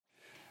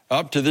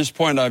Up to this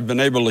point, I've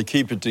been able to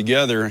keep it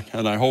together,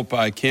 and I hope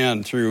I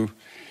can through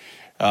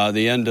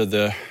the end of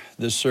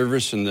this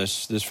service and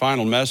this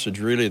final message,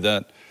 really,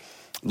 that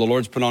the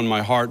Lord's put on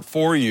my heart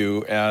for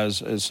you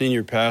as a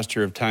senior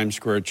pastor of Times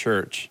Square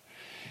Church.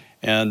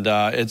 And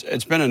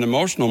it's been an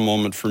emotional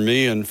moment for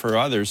me and for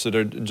others that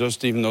are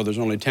just, even though there's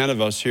only 10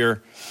 of us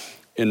here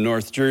in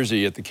North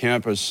Jersey at the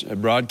campus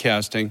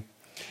broadcasting.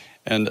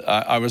 And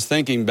I was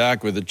thinking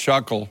back with a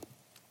chuckle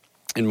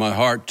in my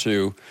heart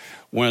to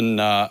when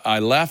I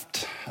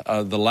left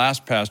the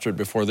last pastorate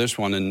before this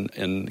one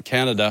in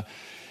Canada.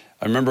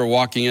 I remember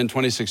walking in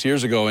 26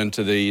 years ago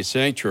into the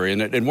sanctuary,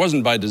 and it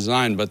wasn't by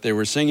design, but they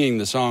were singing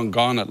the song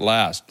Gone at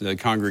Last, the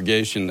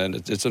congregation,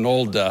 and it's an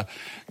old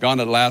gone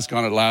at last,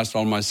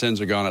 all my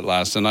sins are gone at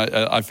last, and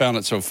I found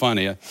it so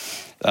funny.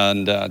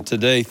 And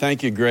today,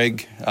 thank you,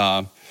 Greg,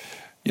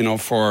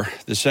 for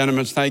the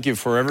sentiments. Thank you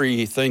for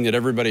everything that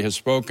everybody has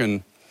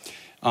spoken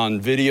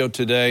on video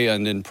today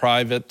and in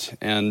private.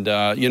 And,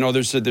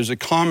 there's a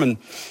common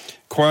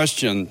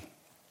question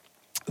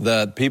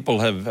that people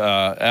have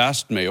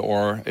asked me,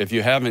 or if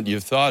you haven't,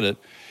 you've thought it.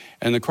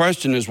 And the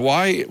question is,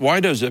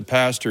 why does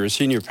a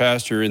senior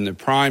pastor in the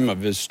prime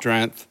of his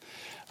strength,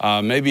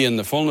 maybe in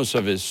the fullness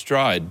of his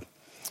stride,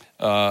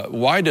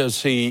 why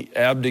does he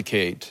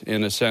abdicate,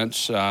 in a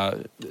sense,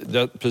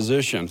 that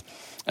position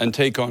and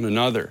take on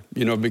another?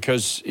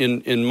 Because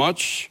in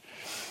much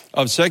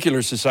of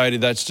secular society,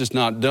 that's just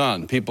not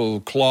done. People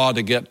claw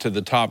to get to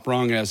the top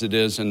rung as it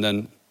is, and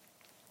then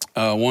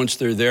once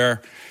they're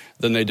there,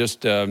 then they just,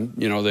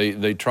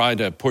 they try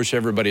to push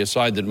everybody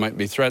aside that might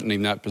be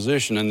threatening that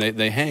position, and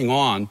they hang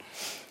on.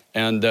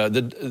 And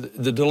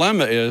the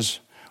dilemma is,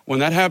 when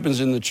that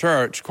happens in the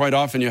church, quite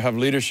often you have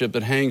leadership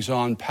that hangs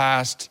on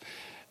past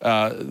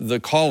the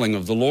calling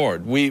of the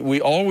Lord.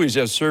 We always,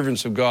 as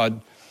servants of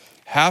God,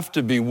 have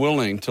to be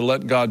willing to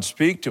let God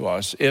speak to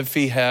us if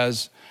he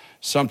has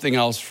something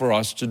else for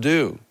us to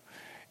do.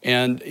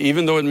 And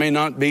even though it may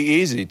not be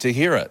easy to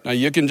hear it. Now,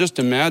 you can just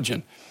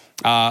imagine.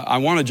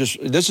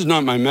 This is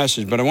not my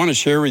message, but I want to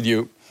share with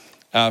you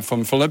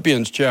from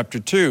Philippians chapter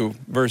 2,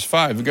 verse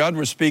 5. God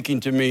was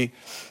speaking to me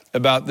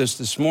about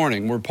this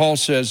morning, where Paul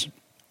says,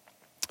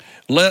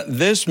 "Let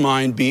this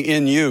mind be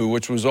in you,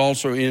 which was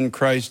also in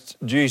Christ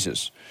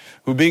Jesus,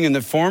 who being in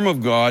the form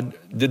of God,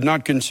 did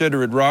not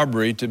consider it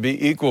robbery to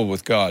be equal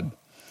with God."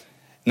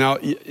 Now,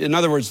 in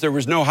other words, there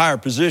was no higher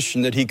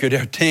position that he could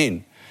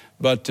attain,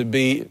 but to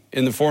be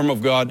in the form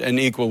of God and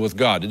equal with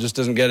God. It just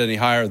doesn't get any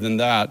higher than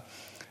that.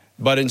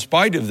 But in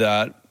spite of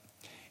that,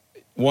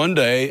 one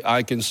day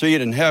I can see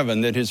it in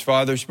heaven that his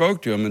Father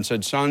spoke to him and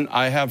said, "Son,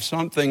 I have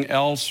something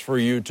else for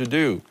you to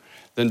do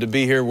than to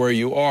be here where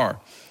you are.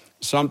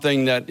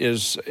 Something that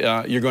is,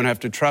 you're going to have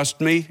to trust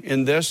me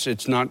in this.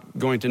 It's not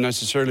going to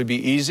necessarily be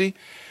easy,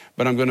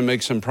 but I'm going to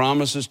make some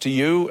promises to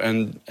you,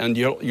 and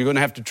you're going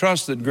to have to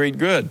trust that great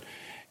good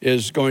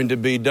is going to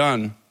be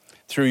done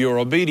through your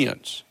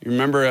obedience." You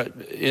remember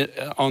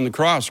on the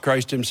cross,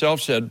 Christ himself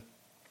said,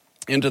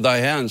 "Into thy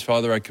hands,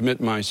 Father, I commit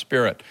my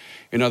spirit."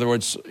 In other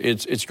words,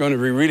 it's going to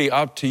be really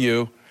up to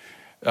you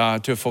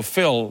to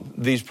fulfill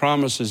these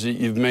promises that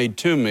you've made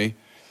to me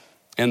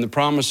and the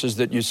promises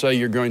that you say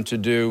you're going to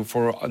do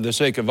for the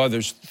sake of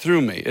others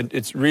through me.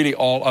 It's really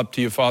all up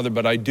to you, Father,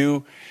 but I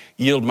do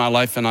yield my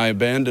life and I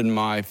abandon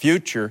my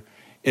future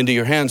into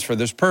your hands for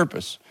this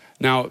purpose.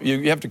 Now,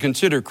 you have to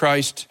consider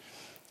Christ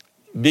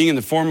being in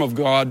the form of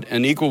God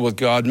and equal with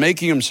God,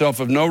 making himself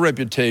of no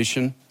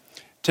reputation,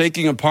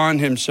 taking upon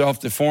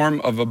himself the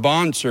form of a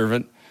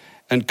bondservant,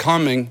 and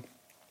coming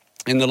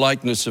in the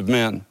likeness of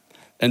men.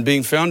 And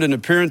being found in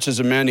appearance as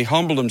a man, he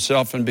humbled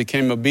himself and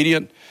became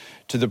obedient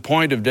to the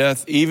point of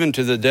death, even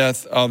to the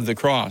death of the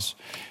cross.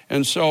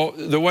 And so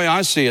the way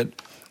I see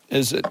it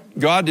is that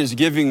God is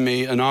giving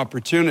me an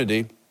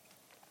opportunity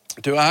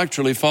to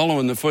actually follow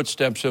in the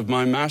footsteps of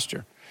my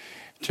master,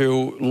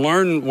 to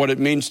learn what it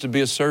means to be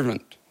a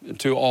servant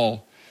to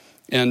all.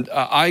 And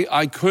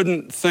I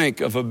couldn't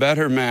think of a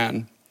better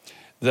man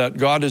that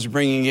God is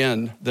bringing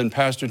in than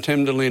Pastor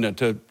Tim Delina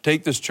to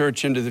take this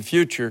church into the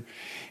future.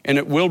 And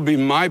it will be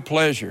my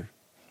pleasure,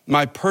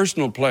 my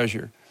personal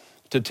pleasure,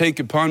 to take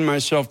upon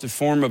myself the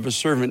form of a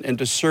servant and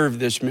to serve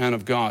this man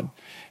of God,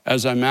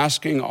 as I'm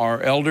asking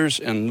our elders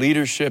and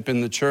leadership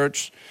in the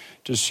church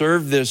to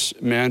serve this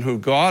man who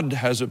God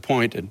has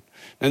appointed.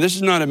 Now, this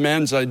is not a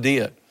man's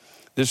idea.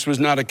 This was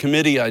not a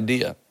committee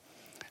idea.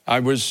 I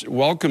was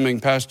welcoming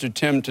Pastor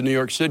Tim to New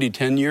York City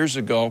 10 years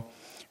ago.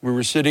 We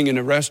were sitting in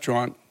a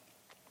restaurant,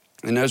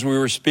 and as we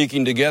were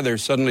speaking together,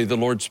 suddenly the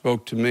Lord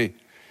spoke to me.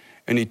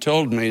 And he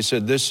told me, he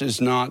said,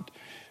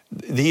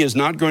 he is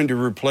not going to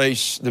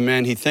replace the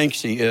man he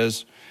thinks he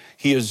is.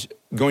 He is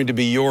going to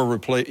be your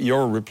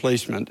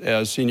replacement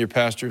as senior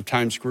pastor of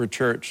Times Square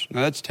Church.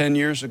 Now, that's 10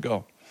 years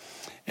ago.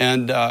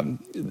 And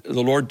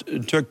the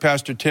Lord took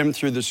Pastor Tim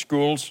through the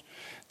schools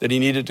that he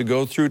needed to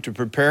go through to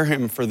prepare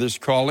him for this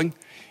calling.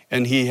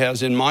 And he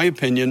has, in my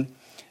opinion,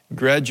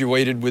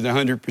 graduated with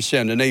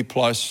 100%, an A+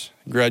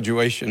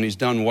 graduation. He's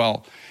done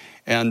well.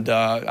 And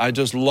I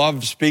just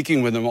love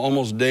speaking with him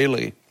almost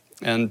daily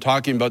and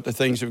talking about the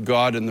things of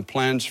God and the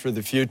plans for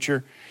the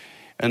future.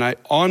 And I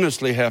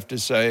honestly have to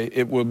say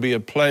it will be a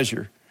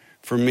pleasure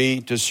for me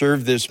to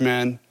serve this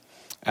man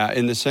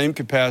in the same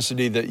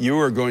capacity that you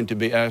are going to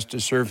be asked to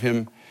serve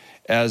him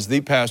as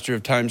the pastor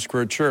of Times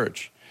Square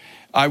Church.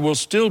 I will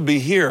still be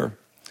here,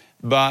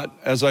 but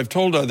as I've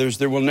told others,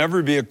 there will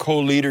never be a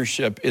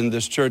co-leadership in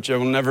this church. I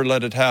will never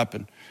let it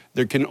happen.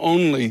 There can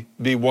only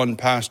be one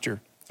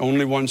pastor,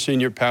 only one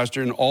senior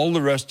pastor, and all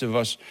the rest of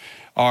us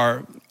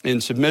are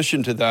in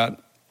submission to that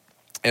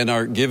and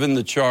are given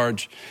the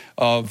charge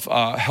of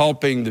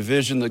helping the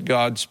vision that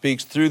God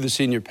speaks through the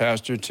senior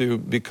pastor to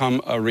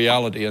become a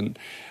reality. And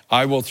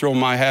I will throw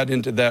my hat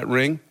into that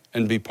ring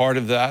and be part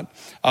of that.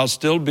 I'll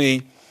still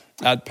be,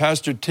 at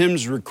Pastor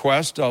Tim's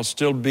request, I'll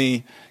still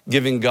be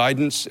giving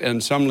guidance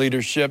and some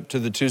leadership to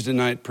the Tuesday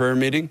night prayer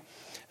meeting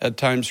at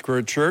Times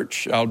Square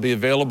Church. I'll be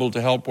available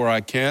to help where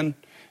I can.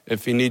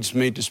 If he needs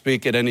me to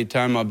speak at any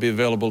time, I'll be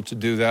available to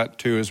do that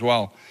too as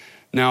well.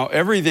 Now,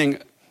 everything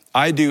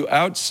I do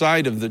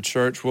outside of the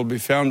church will be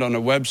found on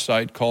a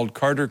website called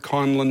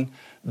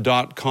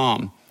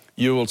carterconlon.com.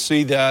 You will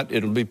see that.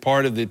 It'll be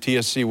part of the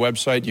TSC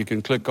website. You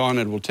can click on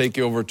it. It will take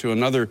you over to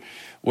another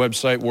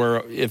website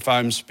where if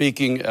I'm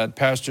speaking at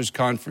pastors'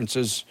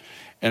 conferences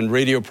and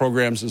radio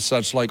programs and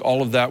such like,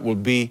 all of that will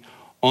be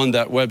on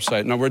that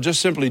website. Now, we're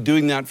just simply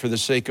doing that for the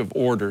sake of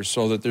order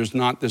so that there's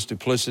not this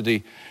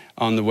duplicity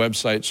on the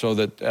website so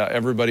that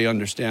everybody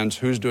understands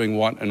who's doing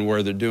what and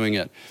where they're doing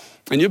it.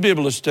 And you'll be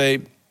able to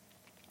stay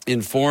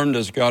informed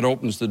as God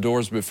opens the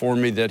doors before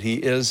me that he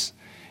is,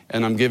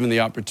 and I'm given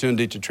the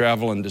opportunity to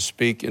travel and to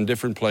speak in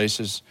different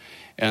places.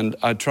 And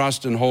I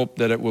trust and hope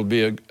that it will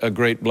be a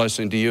great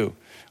blessing to you.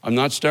 I'm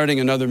not starting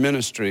another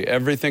ministry.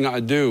 Everything I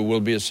do will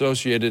be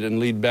associated and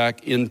lead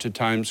back into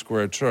Times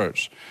Square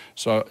Church.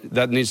 So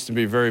that needs to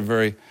be very,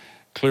 very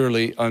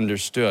clearly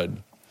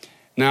understood.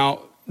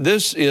 Now,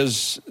 this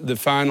is the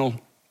final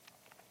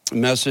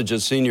message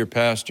as senior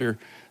pastor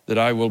that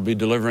I will be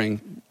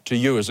delivering to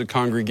you as a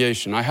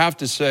congregation. I have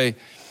to say,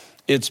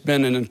 it's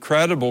been an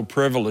incredible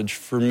privilege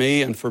for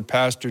me and for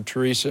Pastor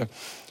Teresa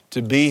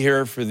to be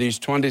here for these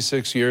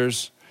 26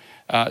 years,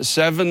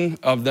 7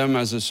 of them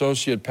as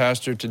associate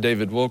pastor to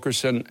David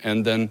Wilkerson,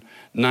 and then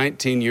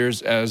 19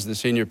 years as the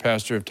senior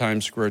pastor of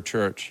Times Square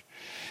Church.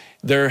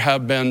 There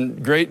have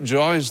been great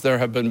joys, there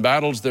have been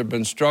battles, there have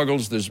been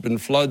struggles, there's been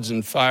floods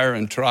and fire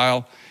and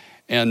trial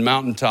and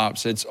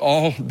mountaintops. It's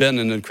all been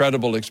an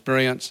incredible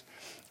experience,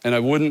 and I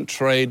wouldn't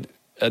trade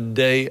a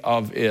day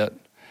of it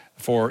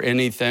for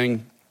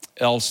anything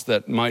else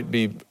that might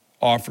be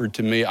offered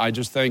to me. I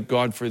just thank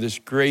God for this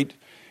great,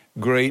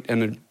 great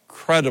and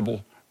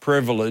incredible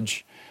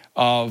privilege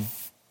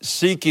of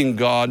seeking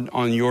God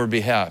on your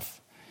behalf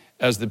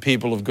as the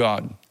people of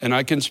God. And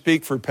I can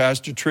speak for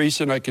Pastor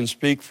Teresa and I can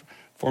speak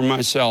for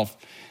myself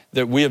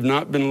that we have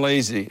not been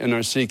lazy in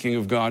our seeking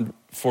of God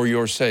for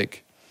your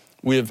sake.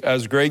 We have,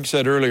 as Greg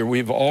said earlier,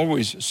 we've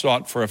always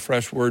sought for a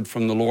fresh word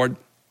from the Lord.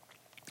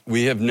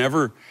 We have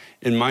never,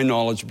 in my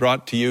knowledge,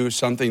 brought to you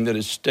something that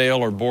is stale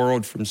or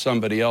borrowed from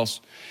somebody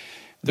else.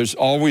 There's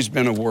always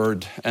been a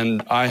word,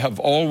 and I have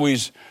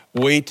always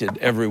waited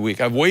every week.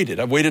 I've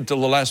waited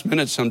till the last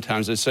minute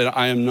sometimes. I said,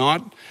 I'm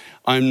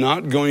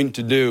not going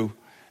to do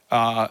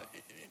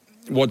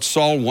what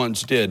Saul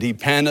once did. He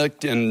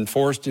panicked and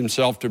forced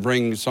himself to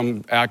bring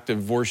some act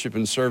of worship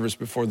and service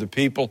before the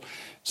people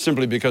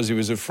simply because he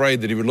was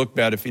afraid that he would look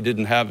bad if he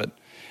didn't have it.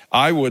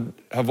 I would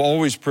have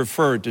always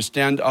preferred to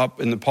stand up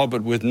in the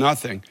pulpit with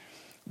nothing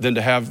than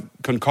to have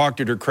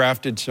concocted or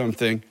crafted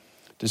something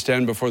to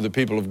stand before the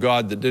people of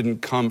God that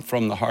didn't come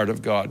from the heart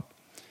of God.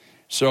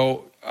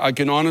 So I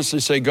can honestly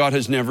say God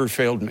has never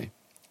failed me.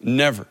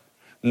 Never.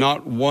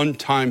 Not one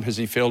time has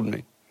he failed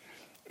me.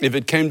 If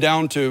it came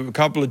down to a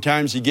couple of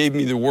times, he gave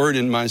me the word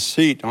in my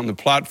seat on the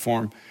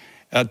platform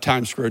at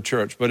Times Square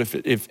Church. But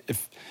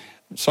if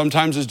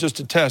sometimes it's just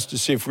a test to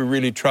see if we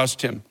really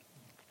trust him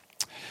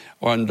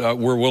and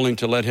we're willing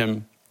to let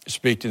him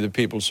speak to the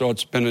people. So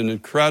it's been an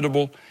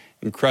incredible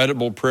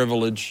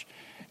privilege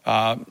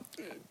to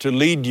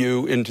lead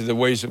you into the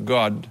ways of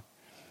God.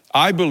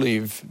 I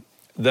believe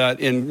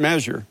that in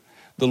measure,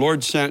 the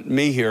Lord sent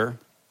me here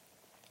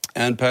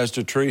and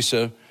Pastor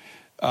Teresa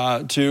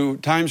to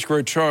Times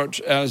Square Church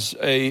as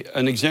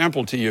an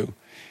example to you.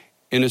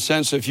 In a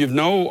sense, if you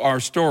know our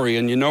story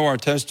and you know our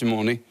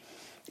testimony,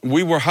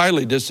 we were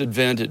highly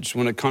disadvantaged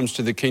when it comes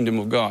to the kingdom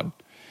of God.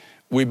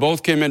 We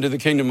both came into the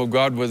kingdom of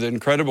God with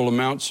incredible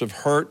amounts of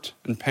hurt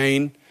and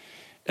pain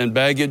and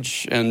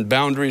baggage and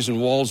boundaries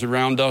and walls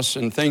around us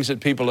and things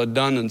that people had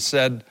done and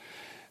said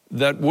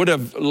that would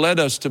have led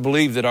us to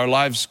believe that our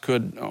lives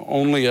could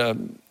only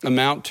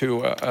amount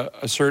to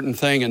a certain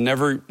thing and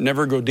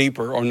never go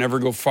deeper or never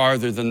go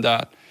farther than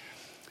that.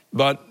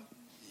 But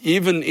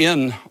even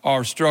in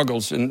our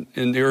struggles in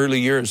the early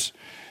years,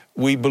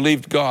 we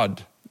believed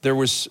God. There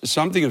was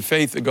something of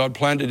faith that God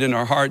planted in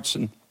our hearts,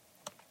 and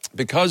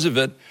because of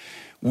it,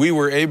 we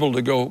were able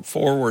to go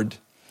forward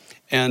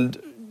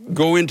and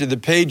go into the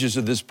pages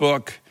of this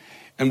book,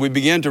 and we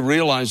began to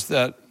realize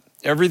that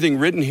everything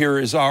written here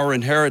is our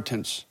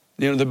inheritance.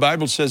 The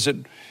Bible says that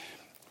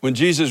when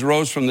Jesus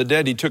rose from the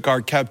dead, he took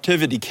our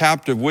captivity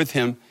captive with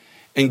him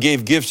and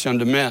gave gifts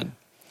unto men.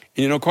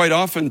 And quite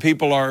often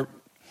people are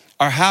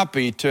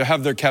happy to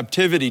have their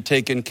captivity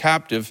taken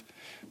captive,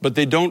 but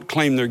they don't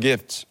claim their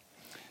gifts.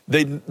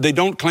 They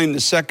don't claim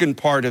the second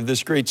part of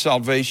this great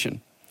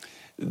salvation,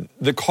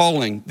 the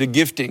calling, the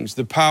giftings,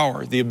 the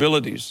power, the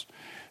abilities,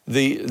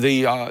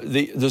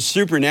 the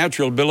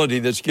supernatural ability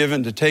that's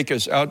given to take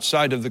us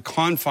outside of the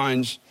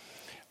confines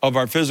of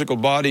our physical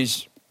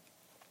bodies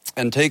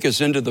and take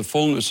us into the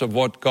fullness of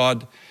what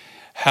God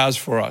has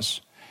for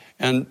us.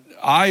 And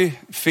I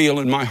feel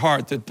in my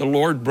heart that the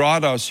Lord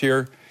brought us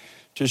here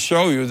to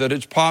show you that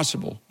it's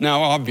possible.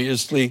 Now,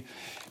 obviously,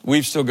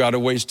 we've still got a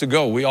ways to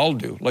go. We all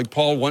do. Like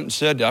Paul once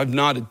said, I've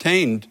not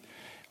attained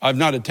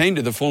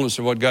to the fullness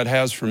of what God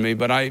has for me,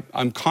 but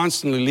I'm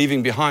constantly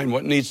leaving behind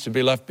what needs to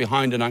be left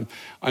behind, and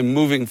I'm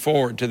moving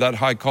forward to that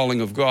high calling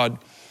of God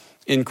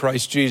in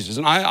Christ Jesus.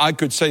 And I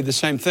could say the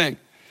same thing.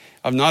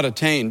 I've not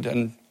attained,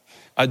 and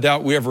I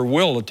doubt we ever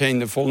will attain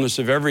the fullness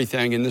of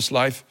everything in this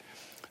life,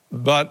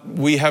 but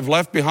we have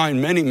left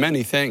behind many,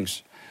 many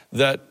things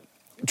that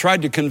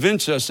tried to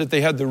convince us that they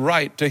had the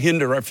right to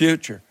hinder our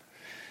future.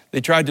 They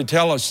tried to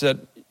tell us that,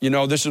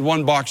 this is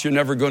one box you're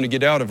never going to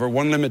get out of, or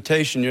one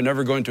limitation you're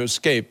never going to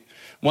escape,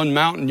 one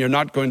mountain you're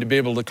not going to be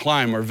able to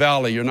climb, or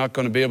valley you're not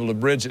going to be able to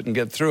bridge it and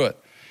get through it.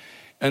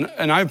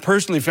 And I've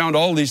personally found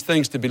all these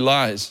things to be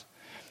lies.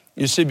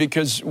 You see,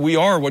 because we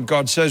are what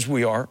God says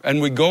we are, and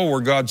we go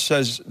where God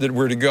says that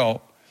we're to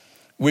go.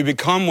 We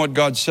become what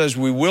God says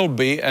we will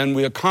be, and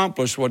we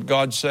accomplish what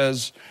God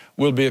says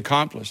will be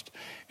accomplished.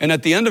 And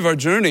at the end of our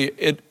journey,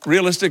 it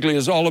realistically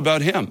is all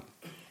about Him.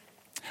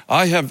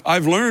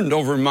 I've learned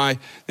over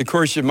the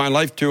course of my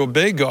life to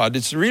obey God.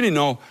 It's really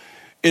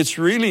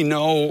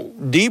no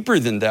deeper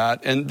than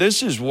that. And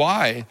this is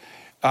why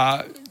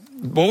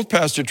both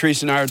Pastor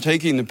Teresa and I are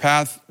taking the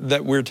path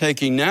that we're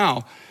taking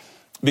now,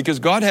 because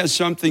God has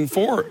something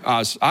for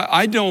us.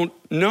 I don't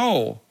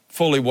know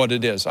fully what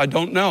it is. I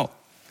don't know.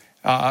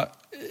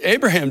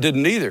 Abraham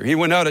didn't either. He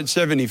went out at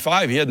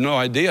 75. He had no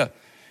idea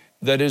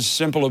that his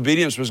simple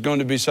obedience was going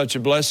to be such a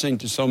blessing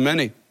to so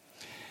many.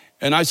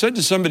 And I said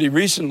to somebody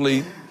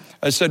recently,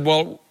 I said,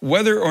 well,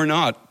 whether or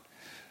not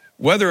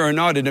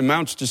it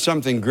amounts to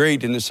something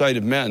great in the sight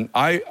of men,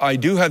 I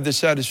do have the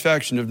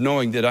satisfaction of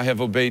knowing that I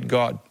have obeyed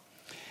God.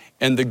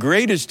 And the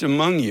greatest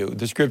among you,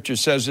 the scripture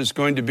says, is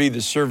going to be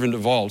the servant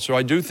of all. So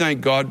I do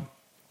thank God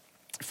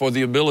for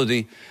the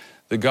ability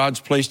that God's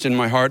placed in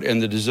my heart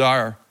and the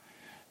desire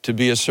to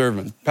be a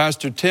servant.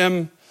 Pastor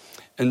Tim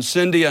and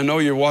Cindy, I know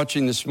you're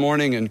watching this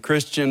morning, and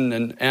Christian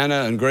and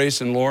Anna and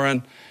Grace and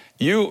Lauren.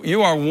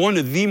 You are one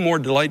of the more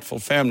delightful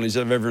families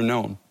I've ever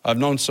known. I've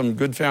known some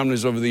good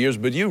families over the years,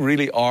 but you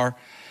really are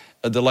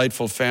a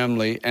delightful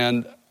family.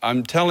 And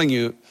I'm telling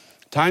you,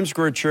 Times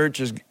Square Church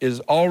is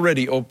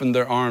already opened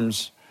their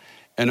arms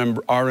and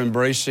are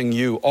embracing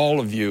you, all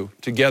of you,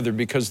 together,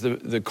 because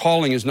the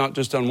calling is not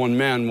just on one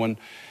man. When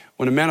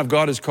a man of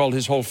God is called,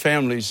 his whole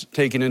family's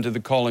taken into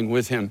the calling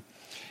with him.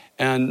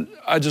 And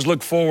I just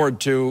look forward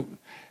to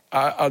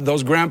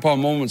those grandpa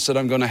moments that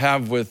I'm going to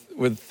have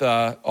with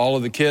all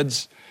of the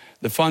kids,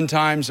 the fun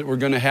times that we're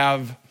going to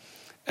have.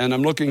 And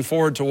I'm looking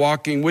forward to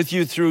walking with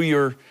you through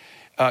your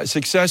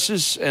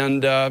successes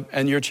and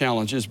your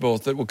challenges,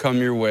 both that will come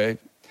your way.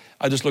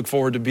 I just look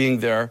forward to being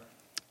there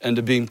and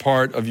to being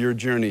part of your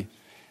journey.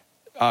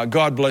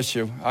 God bless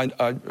you.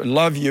 I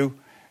love you,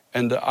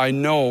 and I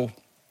know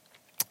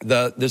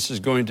that this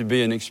is going to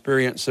be an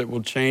experience that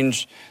will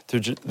change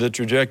the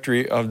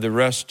trajectory of the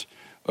rest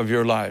of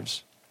your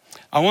lives.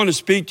 I want to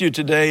speak to you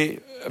today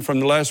from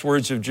the last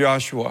words of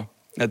Joshua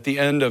at the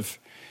end of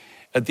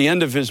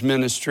his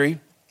ministry,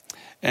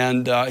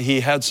 and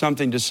he had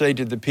something to say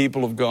to the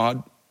people of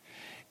God,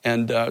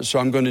 and so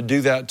I'm going to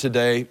do that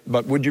today.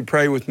 But would you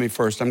pray with me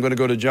first? I'm going to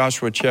go to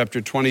Joshua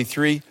chapter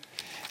 23,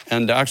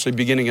 and actually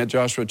beginning at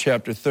Joshua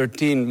chapter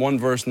 13, one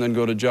verse, and then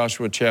go to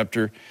Joshua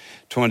chapter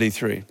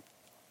 23.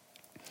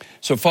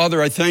 So,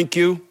 Father, I thank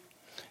you,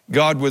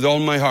 God, with all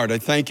my heart. I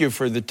thank you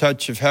for the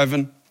touch of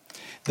heaven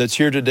that's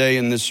here today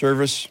in this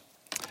service.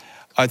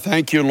 I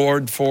thank you,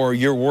 Lord, for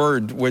your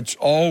word, which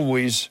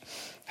always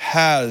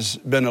has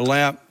been a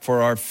lamp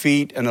for our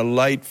feet and a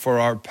light for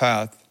our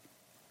path.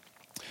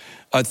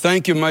 I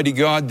thank you, mighty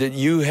God, that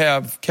you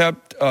have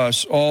kept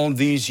us all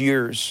these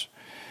years.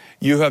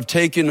 You have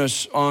taken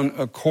us on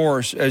a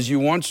course, as you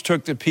once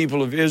took the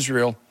people of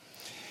Israel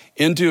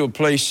into a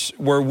place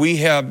where we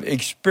have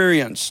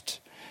experienced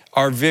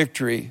our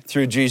victory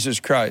through Jesus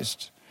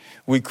Christ.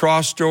 We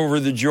crossed over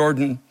the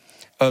Jordan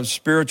of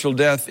spiritual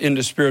death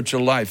into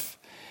spiritual life,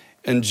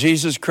 and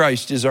Jesus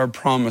Christ is our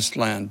promised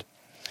land.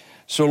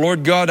 So,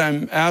 Lord God,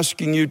 I'm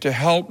asking you to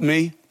help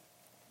me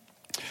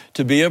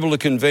to be able to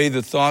convey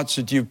the thoughts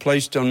that you've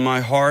placed on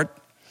my heart,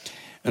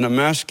 and I'm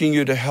asking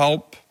you to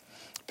help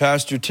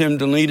Pastor Tim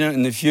DeLina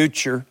in the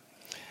future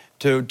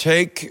to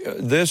take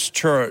this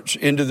church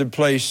into the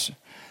place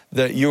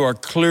that you are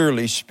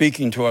clearly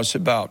speaking to us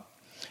about.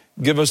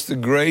 Give us the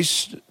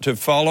grace to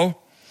follow.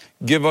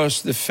 Give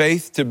us the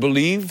faith to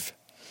believe.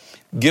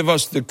 Give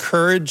us the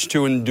courage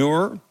to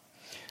endure.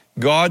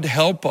 God,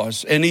 help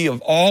us,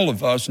 all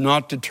of us,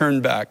 not to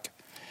turn back.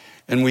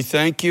 And we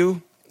thank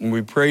you and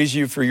we praise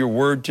you for your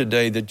word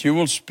today, that you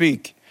will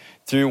speak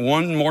through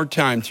one more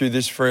time through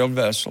this frail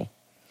vessel.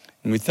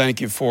 And we thank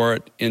you for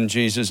it in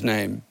Jesus'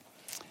 name.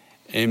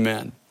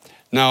 Amen.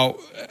 Now,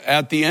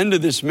 at the end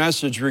of this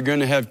message, we're going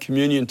to have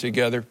communion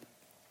together.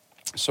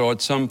 So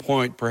at some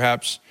point,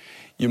 perhaps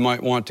you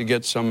might want to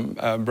get some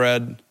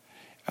bread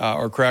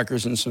or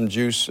crackers and some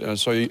juice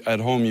so at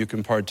home you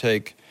can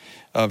partake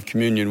of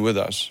communion with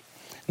us.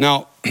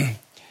 Now,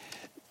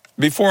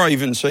 before I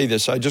even say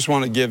this, I just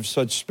want to give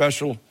such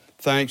special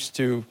thanks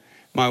to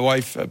my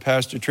wife,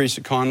 Pastor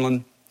Teresa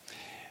Conlon.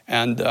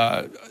 And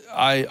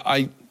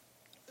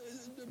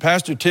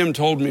Pastor Tim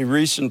told me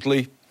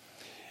recently,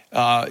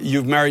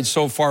 you've married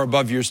so far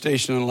above your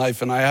station in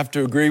life. And I have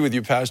to agree with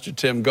you, Pastor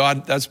Tim.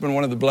 That's been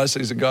one of the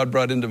blessings that God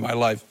brought into my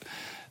life.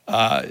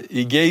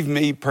 He gave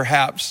me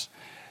perhaps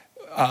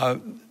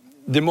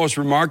the most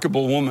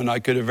remarkable woman I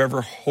could have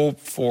ever hoped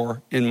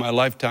for in my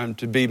lifetime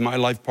to be my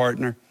life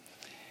partner.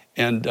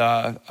 And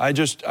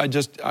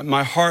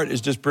my heart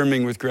is just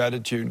brimming with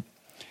gratitude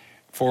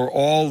for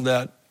all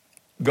that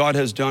God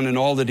has done and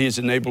all that he has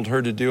enabled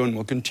her to do and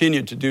will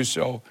continue to do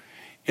so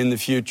in the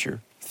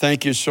future.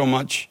 Thank you so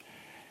much,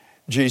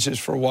 Jesus,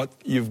 for what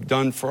you've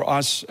done for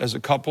us as a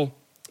couple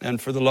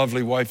and for the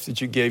lovely wife that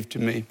you gave to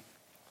me.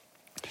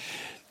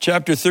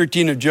 Chapter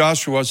 13 of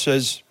Joshua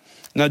says,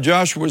 "Now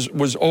Joshua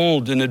was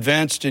old and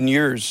advanced in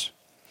years.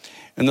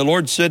 And the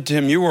Lord said to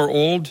him, 'You are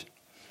old,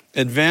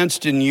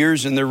 advanced in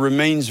years, and there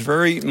remains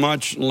very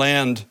much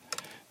land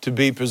to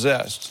be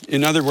possessed.'"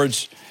 In other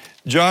words,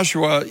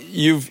 Joshua,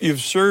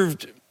 you've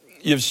served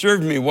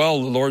me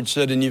well, the Lord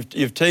said, and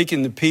you've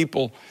taken the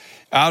people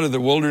out of the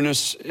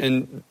wilderness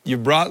and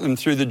you've brought them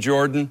through the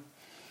Jordan.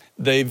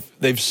 They've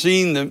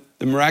seen the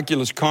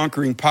miraculous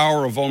conquering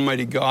power of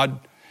Almighty God.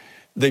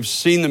 They've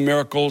seen the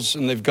miracles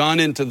and they've gone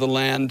into the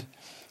land,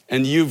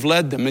 and you've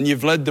led them, and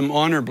you've led them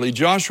honorably.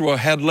 Joshua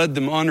had led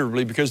them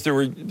honorably because there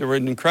were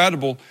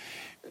incredible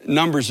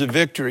numbers of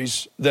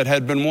victories that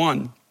had been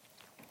won.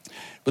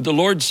 But the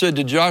Lord said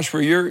to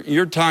Joshua,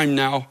 your time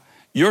now,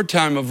 your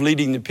time of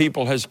leading the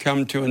people has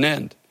come to an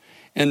end.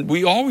 And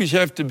we always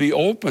have to be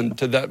open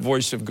to that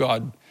voice of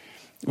God.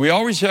 We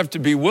always have to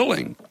be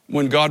willing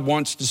when God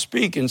wants to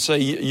speak and say,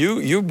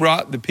 you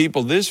brought the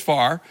people this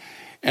far,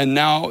 and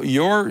now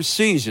your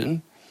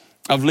season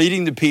of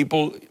leading the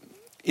people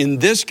in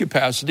this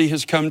capacity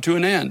has come to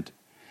an end.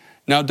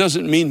 Now, it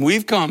doesn't mean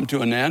we've come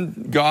to an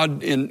end.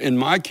 God, in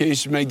my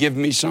case, may give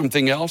me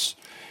something else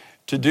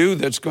to do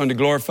that's going to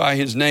glorify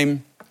his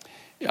name,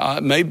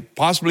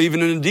 possibly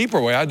even in a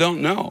deeper way. I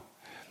don't know.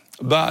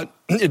 But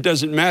it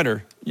doesn't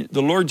matter.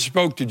 The Lord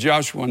spoke to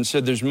Joshua and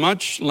said, there's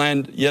much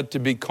land yet to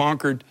be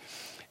conquered,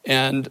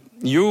 and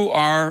you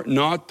are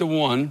not the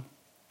one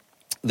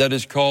that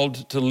is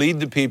called to lead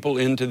the people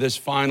into this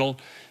final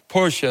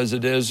push, as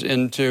it is,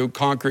 into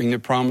conquering the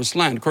promised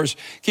land. Of course,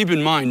 keep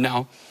in mind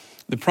now,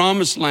 the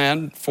promised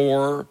land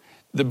for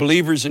the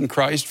believers in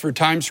Christ, for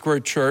Times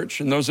Square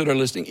Church and those that are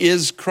listening,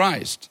 is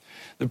Christ.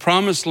 The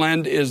promised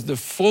land is the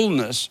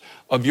fullness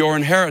of your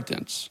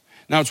inheritance.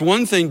 Now, it's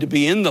one thing to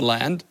be in the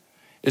land.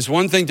 It's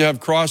one thing to have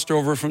crossed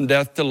over from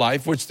death to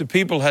life, which the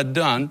people had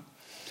done,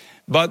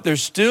 but there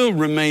still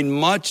remain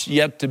much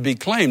yet to be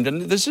claimed.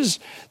 And this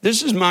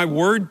is my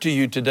word to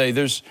you today.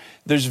 There's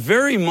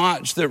very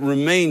much that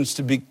remains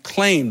to be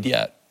claimed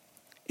yet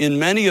in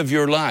many of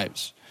your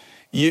lives.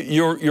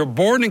 You're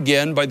born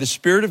again by the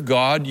Spirit of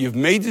God. You've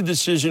made the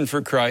decision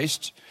for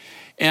Christ,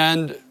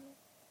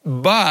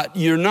 but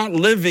you're not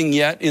living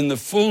yet in the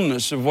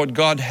fullness of what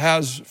God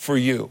has for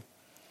you.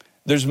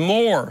 There's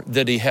more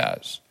that he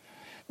has.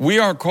 We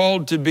are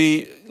called to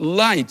be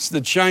lights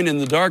that shine in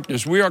the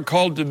darkness. We are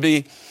called to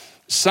be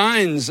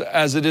signs,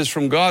 as it is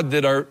from God,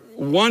 that are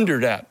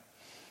wondered at.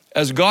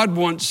 As God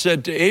once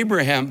said to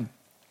Abraham,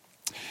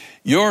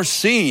 your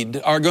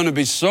seed are going to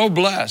be so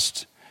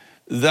blessed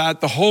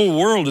that the whole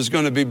world is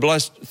going to be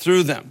blessed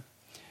through them.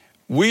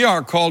 We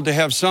are called to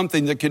have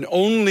something that can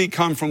only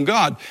come from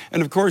God.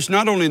 And of course,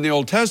 not only in the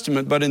Old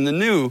Testament, but in the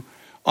New,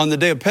 on the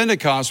day of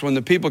Pentecost, when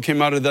the people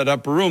came out of that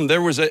upper room, it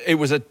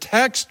was a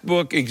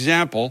textbook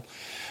example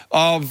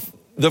of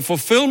the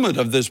fulfillment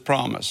of this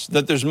promise,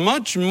 that there's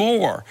much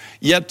more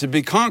yet to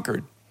be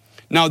conquered.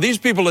 Now, these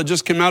people had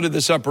just come out of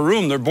this upper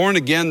room. They're born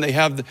again.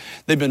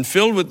 They've been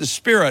filled with the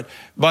Spirit.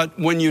 But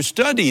when you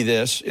study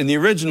this in the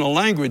original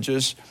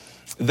languages,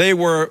 they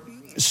were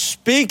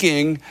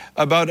speaking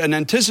about an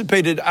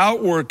anticipated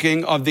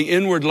outworking of the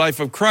inward life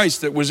of Christ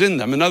that was in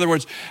them. In other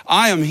words,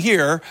 I am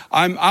here.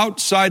 I'm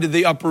outside of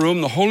the upper room.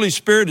 The Holy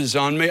Spirit is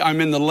on me.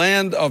 I'm in the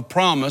land of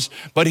promise.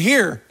 But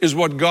here is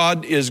what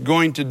God is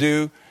going to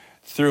do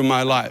through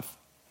my life.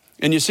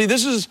 And you see,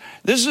 this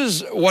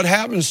is what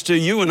happens to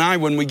you and I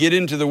when we get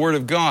into the Word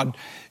of God.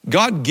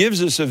 God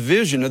gives us a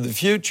vision of the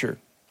future.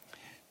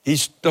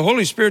 The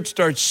Holy Spirit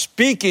starts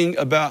speaking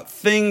about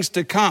things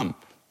to come.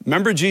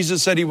 Remember,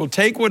 Jesus said he will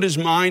take what is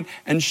mine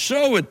and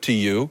show it to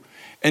you.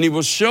 and he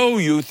will show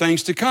you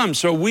things to come.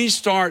 So we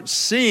start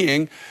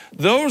seeing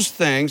those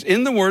things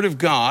in the Word of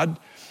God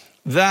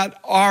that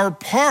are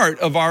part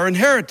of our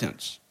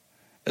inheritance.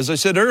 As I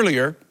said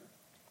earlier,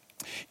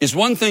 it's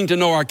one thing to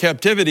know our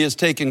captivity is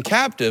taken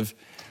captive,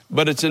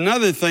 but it's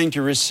another thing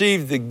to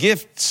receive the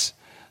gifts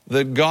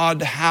that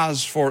God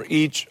has for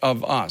each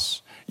of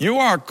us. You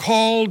are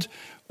called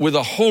with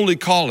a holy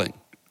calling.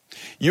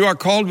 You are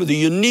called with a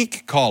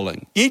unique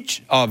calling,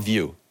 each of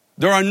you.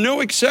 There are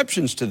no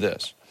exceptions to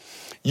this.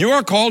 You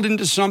are called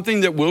into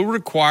something that will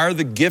require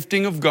the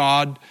gifting of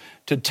God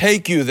to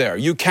take you there.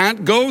 You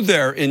can't go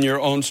there in your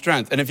own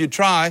strength. And if you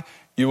try,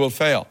 you will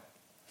fail.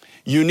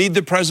 You need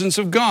the presence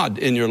of God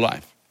in your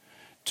life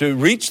to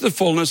reach the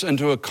fullness and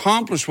to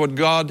accomplish what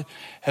God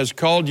has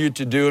called you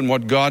to do and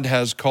what God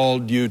has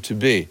called you to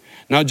be.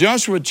 Now,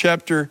 Joshua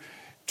chapter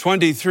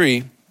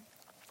 23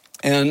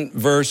 and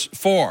verse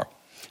 4.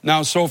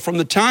 Now, so from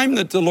the time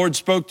that the Lord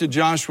spoke to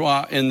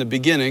Joshua in the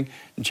beginning,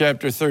 in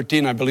chapter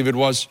 13, I believe it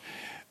was,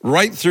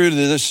 right through to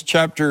this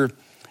chapter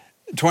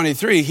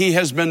 23, he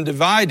has been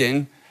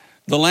dividing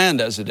the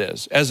land as it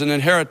is, as an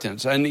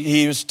inheritance. And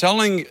he is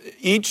telling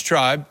each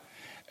tribe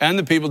and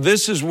the people,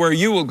 this is where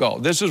you will go.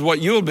 This is what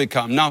you will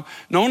become. Now,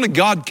 only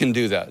God can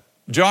do that.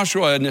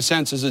 Joshua, in a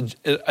sense, is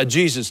a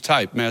Jesus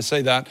type. May I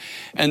say that?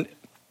 And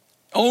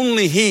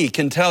only he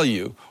can tell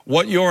you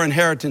what your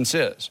inheritance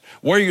is,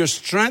 where your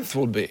strength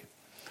will be,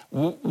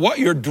 what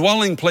your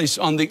dwelling place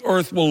on the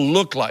earth will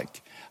look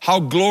like, how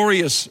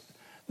glorious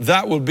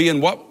that will be, and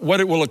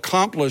what it will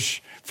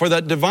accomplish for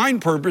that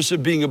divine purpose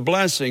of being a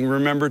blessing,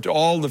 remember, to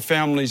all the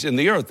families in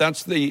the earth.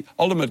 That's the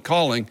ultimate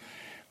calling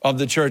of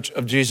the Church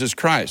of Jesus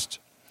Christ.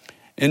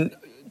 In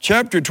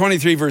chapter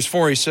 23, verse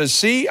 4, he says,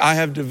 "See, I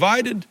have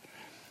divided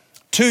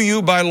to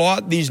you by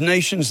lot these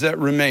nations that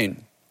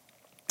remain,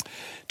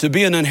 to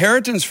be an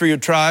inheritance for your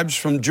tribes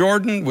from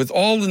Jordan with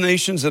all the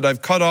nations that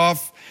I've cut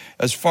off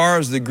as far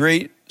as the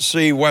great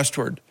sea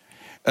westward.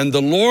 And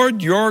the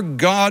Lord your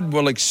God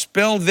will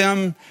expel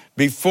them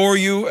before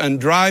you and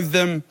drive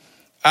them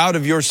out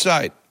of your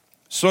sight.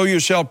 So you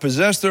shall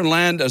possess their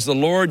land as the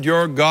Lord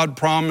your God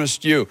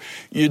promised you."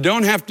 You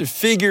don't have to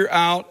figure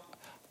out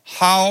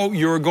how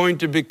you're going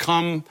to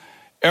become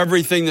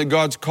everything that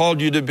God's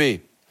called you to be.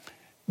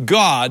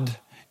 God,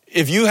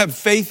 if you have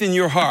faith in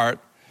your heart,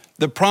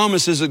 the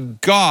promise is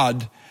that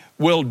God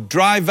will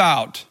drive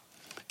out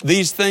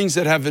these things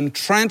that have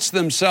entranced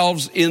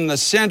themselves in the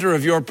center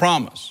of your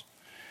promise.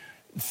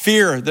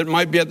 Fear that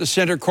might be at the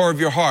center core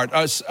of your heart,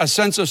 a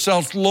sense of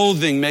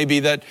self-loathing maybe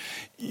that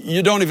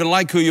you don't even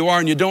like who you are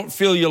and you don't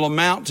feel you'll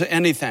amount to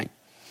anything.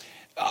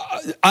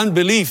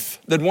 Unbelief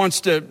that wants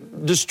to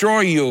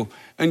destroy you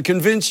and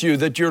convince you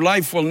that your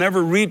life will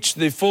never reach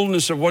the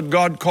fullness of what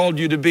God called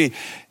you to be.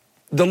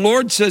 The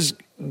Lord says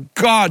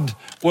God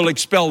will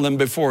expel them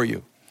before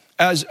you.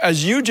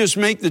 As you just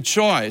make the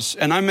choice,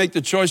 and I make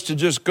the choice to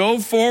just go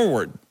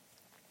forward,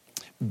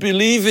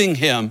 believing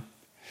him,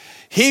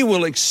 he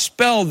will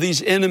expel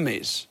these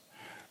enemies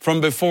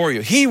from before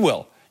you. He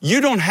will.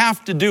 You don't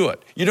have to do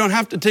it. You don't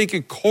have to take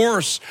a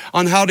course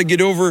on how to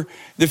get over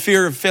the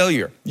fear of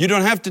failure. You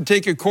don't have to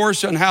take a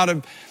course on how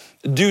to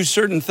do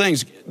certain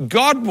things.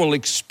 God will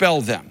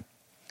expel them.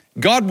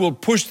 God will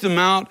push them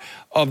out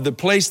of the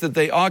place that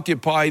they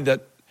occupy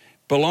that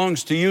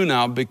belongs to you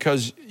now,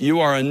 because you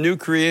are a new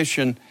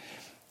creation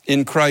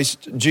in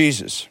Christ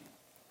Jesus.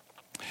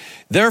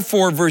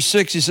 Therefore, verse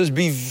 6, he says,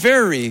 "Be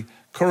very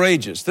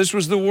courageous." This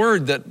was the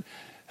word that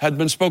had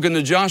been spoken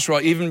to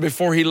Joshua even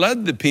before he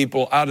led the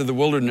people out of the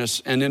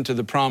wilderness and into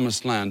the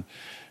promised land.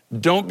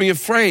 Don't be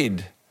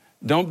afraid.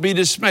 Don't be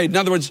dismayed. In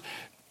other words,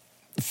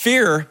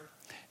 fear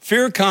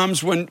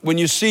comes when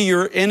you see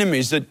your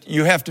enemies that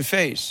you have to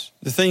face,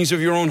 the things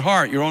of your own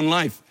heart, your own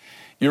life,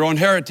 your own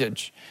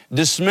heritage.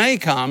 Dismay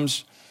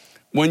comes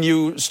when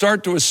you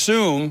start to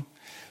assume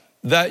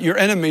that your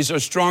enemies are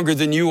stronger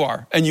than you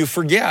are, and you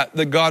forget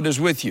that God is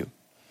with you.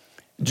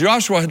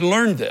 Joshua had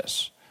learned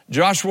this.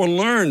 Joshua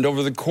learned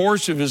over the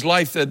course of his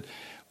life that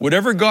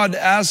whatever God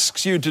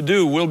asks you to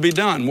do will be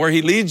done. Where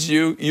he leads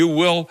you, you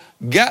will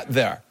get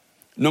there.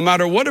 No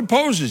matter what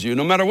opposes you,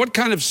 no matter what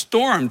kind of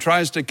storm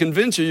tries to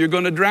convince you you're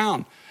going to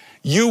drown,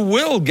 you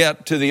will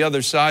get to the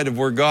other side of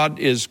where God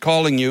is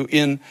calling you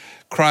in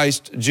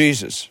Christ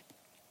Jesus.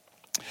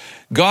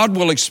 God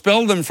will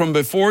expel them from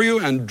before you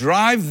and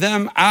drive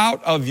them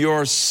out of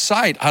your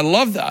sight. I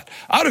love that.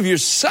 Out of your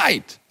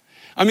sight.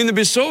 I mean, they'll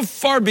be so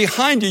far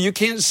behind you, you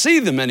can't see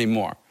them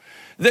anymore.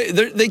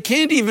 They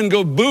can't even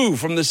go boo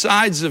from the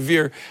sides of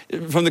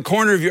from the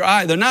corner of your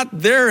eye. They're not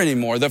there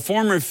anymore. The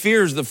former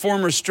fears, the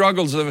former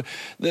struggles,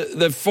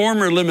 the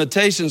former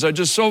limitations are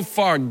just so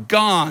far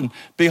gone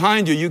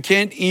behind you. You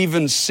can't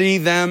even see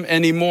them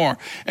anymore.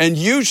 And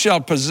you shall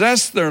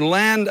possess their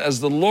land as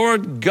the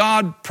Lord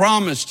God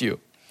promised you.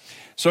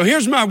 So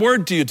here's my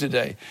word to you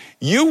today.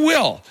 You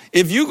will,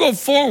 if you go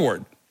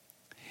forward,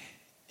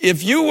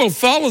 if you will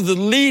follow the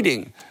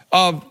leading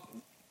of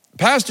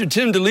Pastor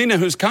Tim Delina,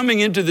 who's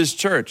coming into this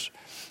church,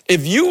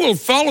 if you will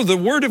follow the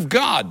word of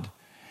God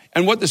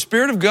and what the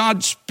Spirit of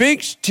God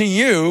speaks to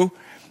you,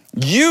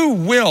 you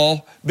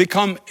will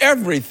become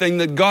everything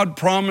that God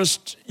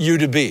promised you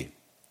to be.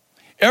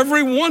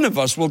 Every one of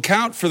us will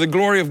count for the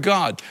glory of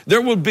God.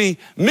 There will be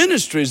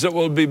ministries that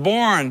will be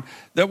born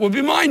that will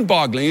be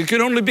mind-boggling. It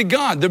could only be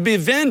God. There'll be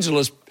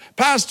evangelists,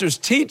 pastors,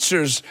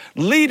 teachers,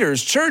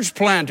 leaders, church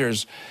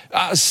planters,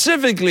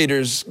 civic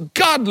leaders,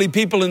 godly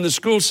people in the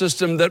school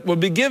system that will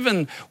be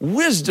given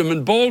wisdom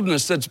and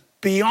boldness that's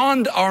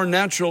beyond our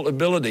natural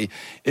ability.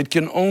 It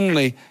can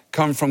only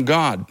come from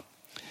God.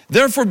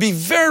 Therefore, be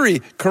very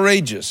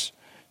courageous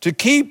to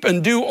keep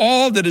and do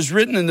all that is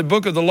written in the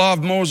book of the law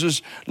of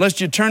Moses, lest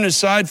you turn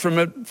aside from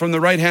it from the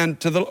right hand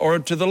to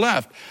the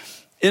left.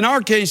 In our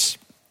case,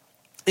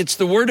 it's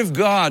the word of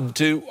God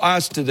to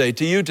us today,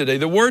 to you today,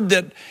 the word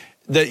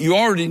that you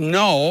already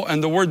know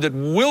and the word that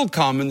will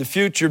come in the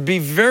future. Be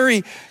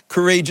very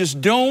courageous.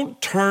 Don't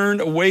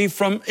turn away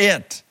from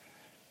it.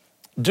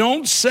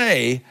 Don't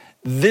say,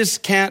 this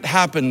can't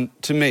happen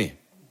to me.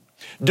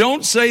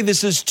 Don't say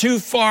this is too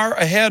far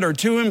ahead or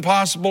too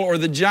impossible or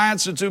the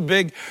giants are too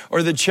big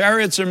or the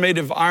chariots are made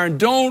of iron.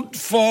 Don't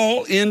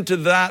fall into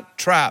that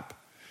trap.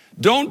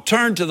 Don't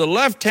turn to the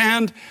left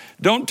hand.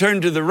 Don't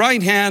turn to the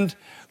right hand.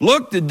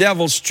 Look the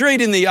devil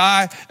straight in the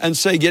eye and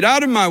say, get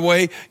out of my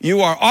way.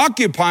 You are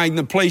occupying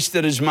the place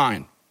that is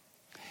mine.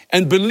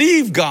 And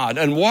believe God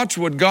and watch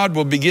what God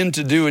will begin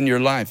to do in your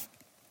life.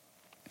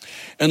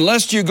 And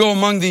lest you go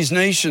among these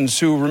nations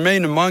who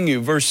remain among you,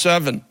 verse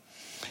 7,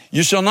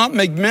 you shall not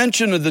make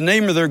mention of the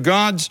name of their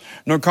gods,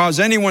 nor cause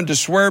anyone to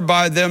swear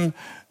by them.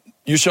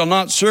 You shall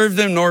not serve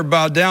them, nor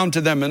bow down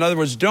to them. In other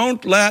words,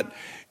 don't let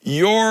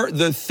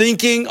the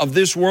thinking of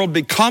this world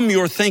become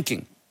your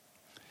thinking.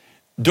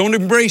 Don't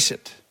embrace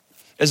it.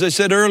 As I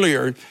said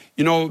earlier,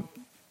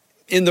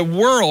 in the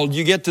world,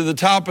 you get to the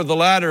top of the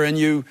ladder and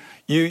you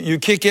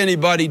kick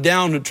anybody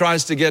down who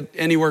tries to get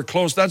anywhere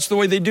close. That's the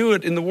way they do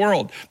it in the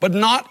world, but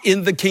not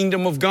in the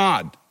kingdom of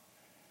God.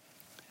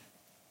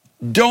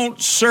 Don't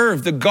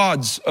serve the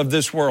gods of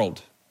this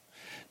world.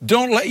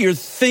 Don't let your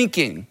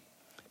thinking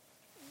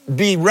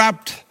be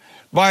wrapped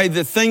by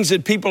the things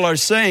that people are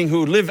saying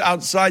who live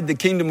outside the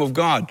kingdom of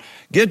God.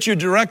 Get your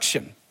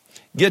direction,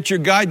 get your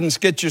guidance,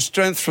 get your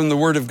strength from the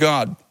word of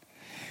God.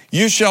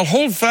 You shall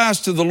hold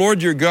fast to the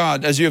Lord your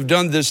God as you have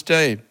done this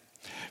day.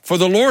 For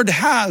the Lord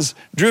has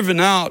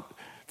driven out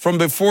from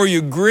before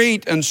you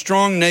great and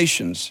strong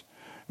nations.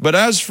 But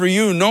as for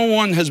you, no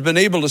one has been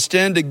able to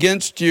stand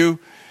against you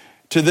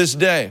to this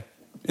day.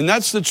 And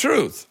that's the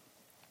truth.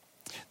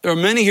 There are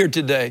many here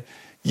today.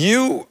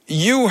 You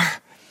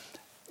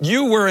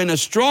were in a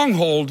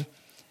stronghold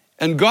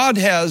and God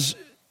has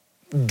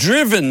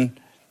driven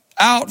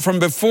out from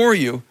before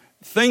you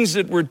things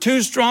that were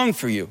too strong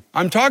for you.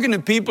 I'm talking to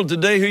people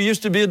today who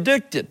used to be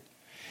addicted.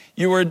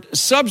 You were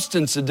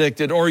substance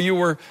addicted, or you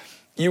were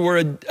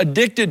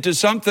addicted to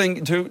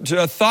something,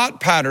 to a thought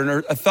pattern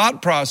or a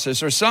thought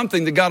process or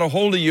something that got a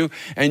hold of you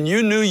and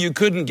you knew you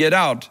couldn't get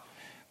out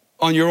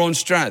on your own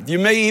strength. You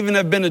may even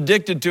have been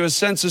addicted to a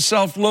sense of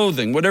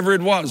self-loathing, whatever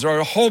it was, or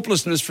a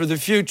hopelessness for the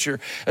future,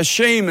 a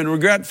shame and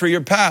regret for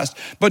your past.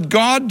 But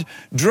God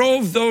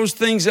drove those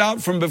things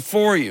out from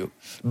before you,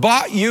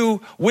 bought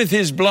you with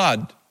his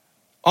blood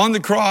on the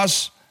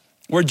cross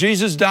where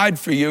Jesus died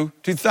for you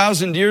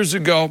 2,000 years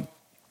ago.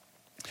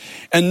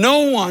 And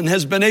no one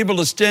has been able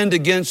to stand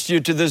against you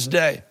to this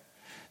day.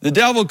 The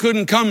devil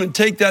couldn't come and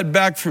take that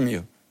back from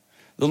you.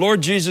 The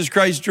Lord Jesus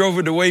Christ drove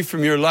it away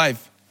from your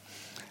life.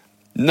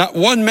 Not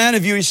one man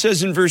of you, he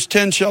says in verse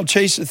 10, shall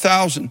chase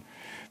 1,000.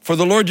 For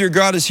the Lord your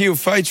God is he who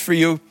fights for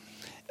you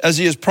as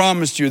he has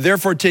promised you.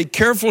 Therefore, take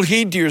careful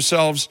heed to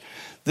yourselves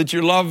that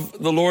you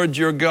love the Lord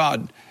your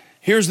God.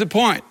 Here's the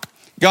point.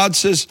 God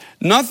says,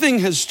 nothing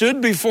has stood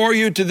before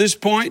you to this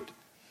point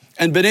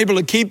and been able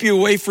to keep you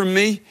away from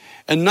me,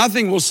 and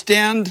nothing will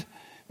stand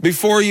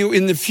before you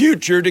in the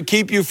future to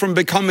keep you from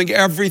becoming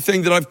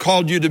everything that I've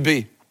called you to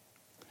be.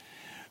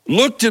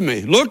 Look to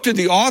me. Look to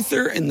the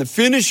author and the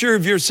finisher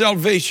of your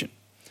salvation,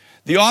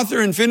 the author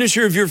and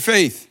finisher of your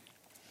faith.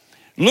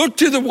 Look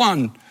to the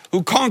one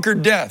who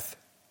conquered death,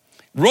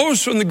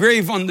 rose from the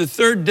grave on the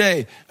third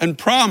day, and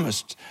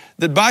promised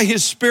that by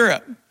his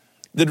Spirit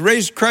that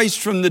raised Christ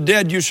from the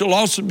dead, you shall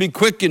also be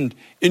quickened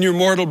in your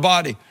mortal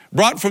body,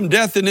 brought from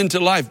death and into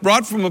life,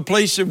 brought from a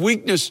place of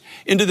weakness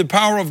into the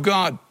power of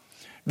God,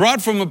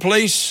 brought from a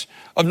place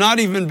of not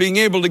even being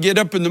able to get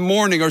up in the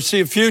morning or see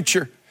a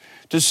future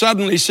to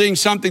suddenly seeing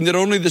something that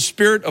only the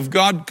Spirit of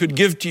God could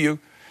give to you,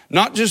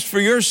 not just for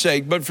your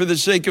sake, but for the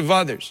sake of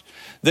others,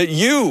 that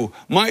you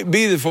might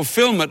be the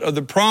fulfillment of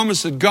the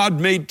promise that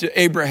God made to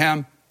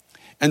Abraham,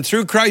 and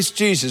through Christ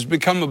Jesus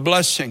become a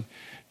blessing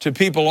to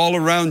people all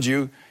around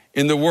you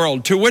in the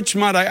world, to which,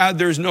 might I add,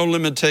 there's no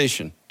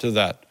limitation to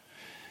that.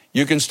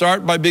 You can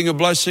start by being a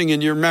blessing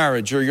in your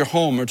marriage or your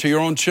home or to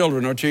your own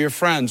children or to your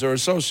friends or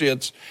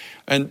associates.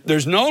 And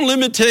there's no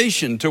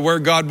limitation to where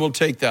God will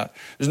take that.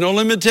 There's no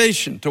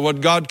limitation to what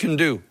God can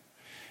do.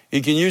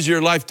 He can use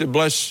your life to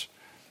bless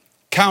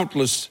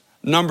countless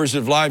numbers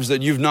of lives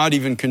that you've not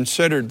even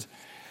considered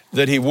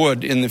that he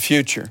would in the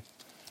future.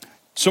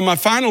 So my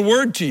final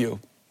word to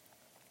you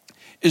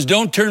is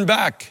don't turn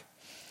back.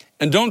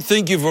 And don't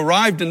think you've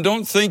arrived, and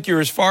don't think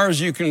you're as far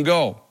as you can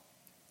go.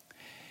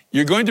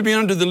 You're going to be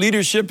under the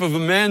leadership of a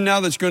man now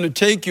that's going to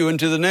take you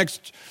into the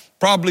next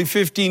probably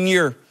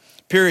 15-year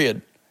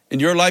period in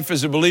your life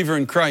as a believer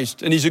in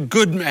Christ. And he's a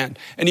good man,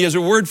 and he has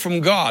a word from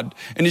God,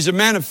 and he's a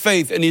man of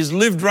faith, and he's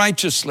lived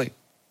righteously.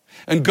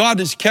 And God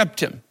has kept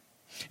him.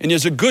 And he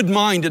has a good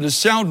mind and a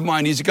sound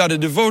mind. He's got a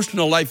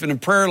devotional life and a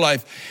prayer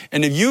life.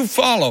 And if you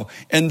follow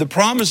and the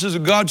promises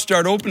of God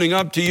start opening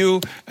up to you,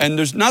 and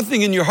there's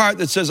nothing in your heart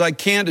that says, I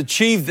can't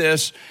achieve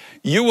this,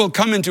 you will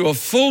come into a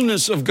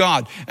fullness of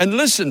God. And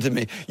listen to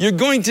me, you're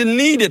going to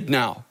need it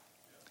now.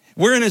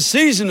 We're in a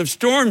season of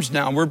storms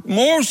now. We're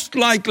most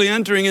likely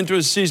entering into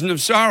a season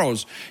of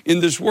sorrows in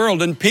this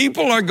world. And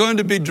people are going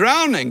to be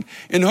drowning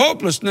in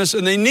hopelessness,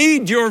 and they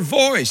need your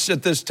voice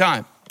at this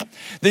time.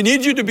 They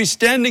need you to be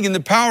standing in the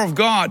power of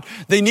God.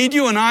 They need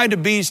you and I to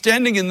be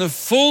standing in the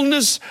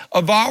fullness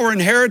of our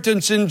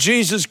inheritance in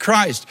Jesus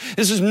Christ.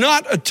 This is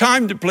not a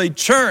time to play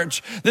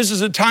church. This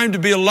is a time to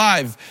be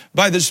alive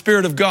by the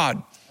Spirit of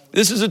God.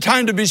 This is a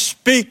time to be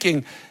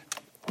speaking,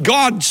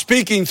 God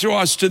speaking through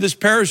us to this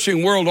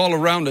perishing world all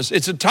around us.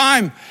 It's a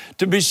time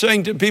to be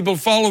saying to people,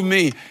 follow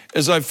me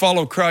as I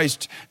follow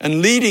Christ,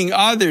 and leading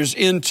others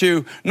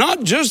into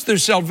not just their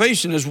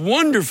salvation, as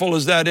wonderful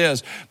as that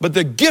is, but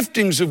the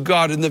giftings of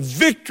God and the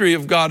victory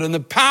of God and the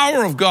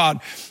power of God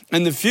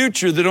and the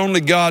future that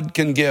only God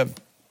can give.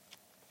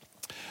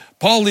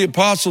 Paul the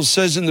Apostle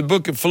says in the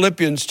book of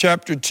Philippians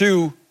chapter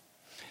 2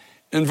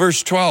 and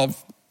verse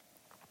 12,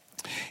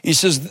 he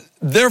says,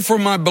 therefore,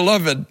 my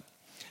beloved,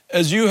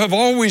 as you have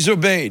always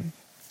obeyed,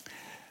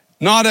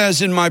 not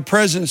as in my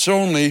presence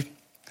only,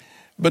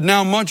 but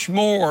now much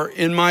more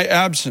in my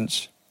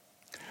absence,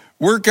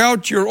 work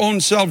out your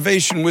own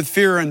salvation with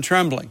fear and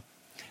trembling.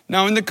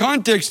 Now, in the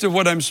context of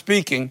what I'm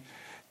speaking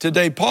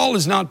today, Paul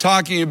is not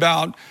talking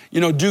about,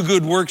 do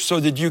good works so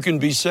that you can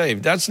be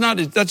saved. That's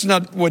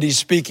not what he's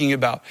speaking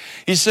about.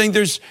 He's saying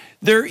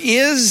there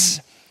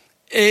is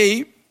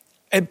a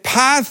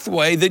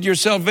pathway that your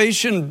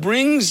salvation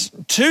brings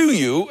to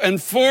you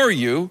and for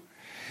you,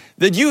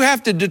 that you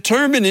have to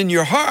determine in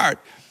your heart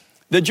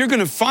that you're going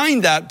to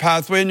find that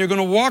pathway and you're going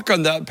to walk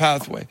on that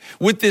pathway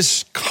with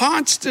this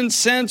constant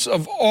sense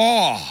of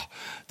awe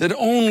that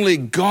only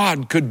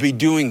God could be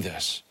doing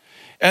this.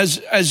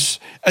 As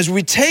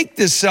we take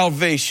this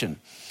salvation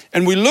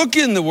and we look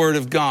in the Word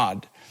of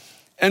God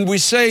and we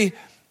say,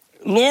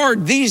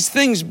 Lord, these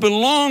things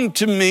belong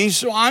to me,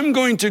 so I'm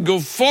going to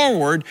go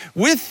forward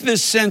with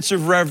this sense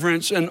of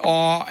reverence and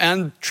awe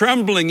and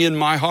trembling in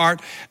my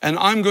heart, and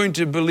I'm going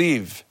to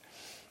believe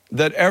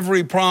that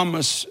every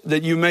promise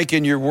that you make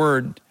in your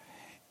word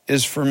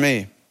is for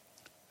me.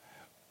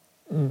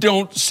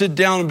 Don't sit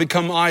down and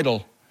become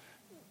idle.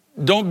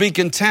 Don't be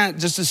content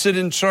just to sit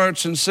in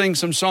church and sing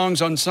some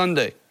songs on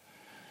Sunday.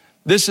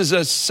 This is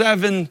a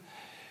seven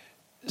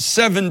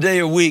day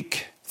a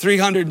week,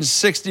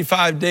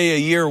 365 day a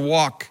year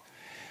walk.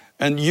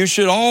 And you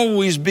should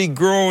always be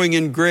growing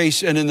in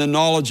grace and in the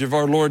knowledge of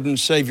our Lord and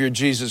Savior,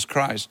 Jesus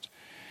Christ.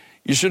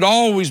 You should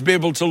always be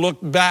able to look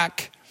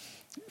back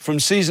from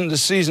season to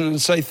season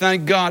and say,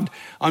 thank God,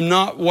 I'm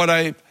not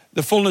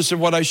the fullness of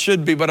what I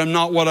should be, but I'm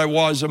not what I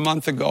was a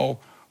month ago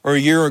or a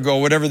year ago,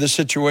 whatever the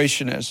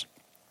situation is.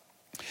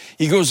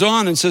 He goes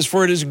on and says,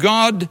 for it is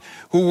God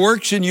who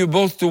works in you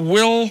both to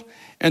will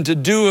and to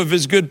do of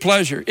his good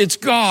pleasure. It's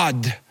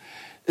God.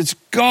 It's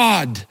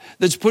God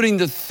that's putting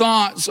the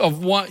thoughts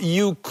of what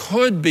you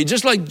could be.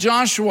 Just like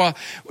Joshua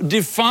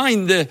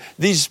defined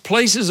these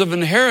places of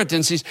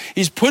inheritance,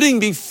 he's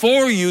putting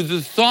before you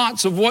the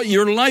thoughts of what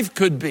your life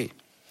could be,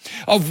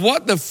 of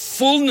what the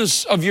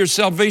fullness of your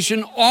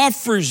salvation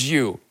offers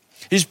you.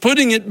 He's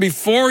putting it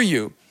before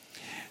you,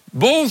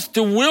 both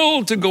to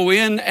will to go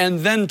in and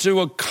then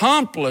to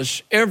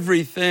accomplish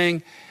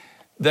everything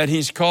that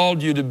he's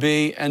called you to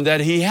be and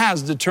that he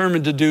has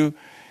determined to do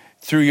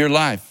through your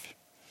life.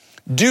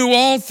 Do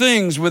all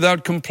things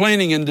without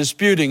complaining and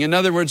disputing. In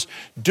other words,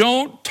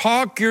 don't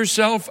talk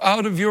yourself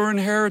out of your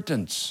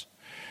inheritance.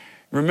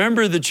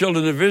 Remember the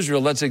children of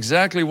Israel, that's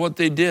exactly what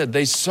they did.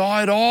 They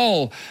saw it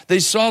all. They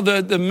saw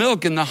the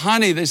milk and the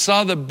honey. They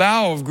saw the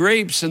bough of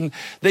grapes, and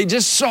they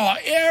just saw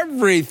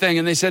everything.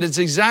 And they said, it's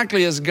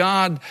exactly as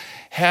God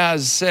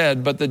has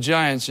said. But the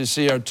giants, you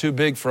see, are too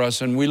big for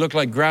us, and we look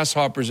like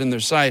grasshoppers in their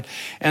sight.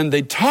 And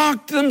they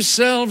talked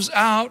themselves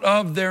out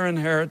of their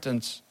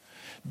inheritance.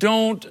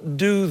 Don't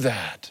do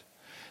that.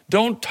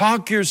 Don't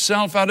talk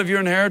yourself out of your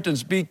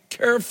inheritance. Be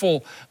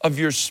careful of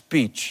your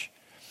speech.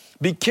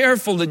 Be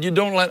careful that you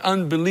don't let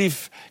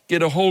unbelief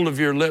get a hold of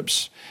your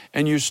lips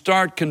and you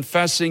start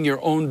confessing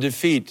your own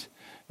defeat,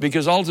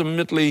 because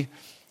ultimately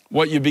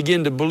what you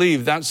begin to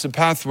believe, that's the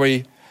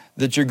pathway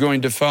that you're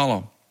going to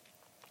follow.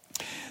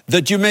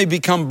 That you may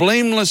become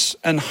blameless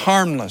and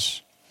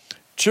harmless,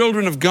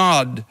 children of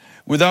God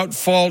without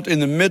fault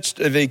in the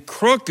midst of a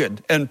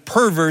crooked and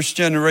perverse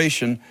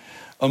generation,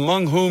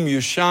 among whom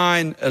you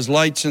shine as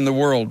lights in the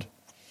world,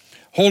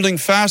 holding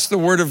fast the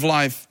word of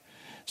life,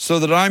 so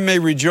that I may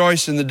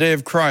rejoice in the day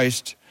of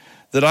Christ,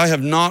 that I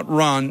have not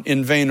run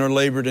in vain or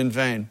labored in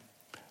vain.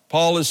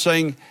 Paul is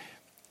saying,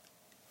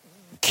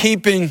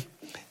 keeping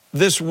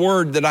this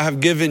word that I have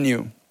given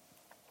you,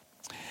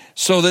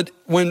 so that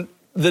when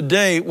the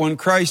day when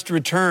Christ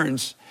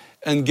returns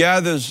and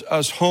gathers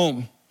us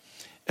home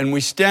and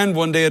we stand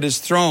one day at his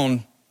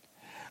throne,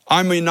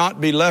 I may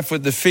not be left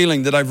with the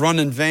feeling that I've run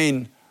in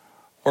vain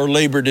or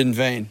labored in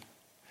vain.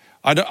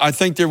 I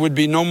think there would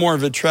be no more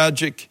of a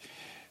tragic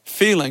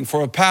feeling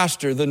for a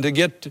pastor than to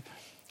get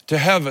to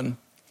heaven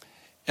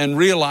and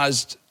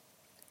realize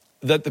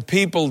that the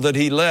people that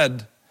he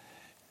led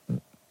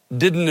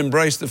didn't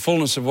embrace the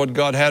fullness of what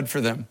God had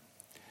for them.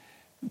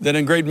 That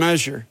in great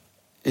measure,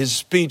 his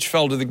speech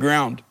fell to the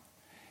ground.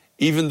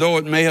 Even though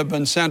it may have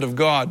been sent of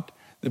God,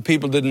 the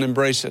people didn't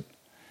embrace it.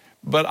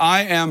 But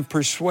I am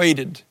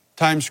persuaded,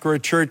 Times Square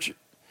Church,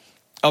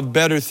 of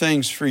better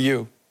things for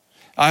you.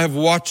 I have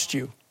watched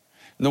you.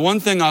 And the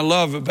one thing I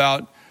love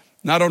about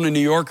not only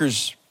New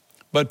Yorkers,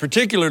 but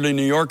particularly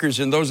New Yorkers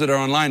and those that are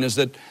online, is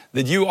that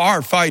you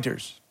are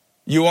fighters.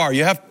 You are.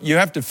 You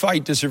have to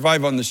fight to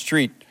survive on the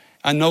street.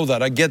 I know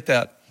that. I get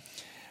that.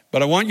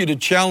 But I want you to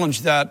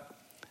challenge that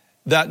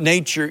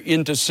nature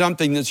into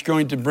something that's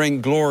going to bring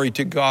glory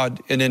to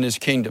God and in his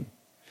kingdom.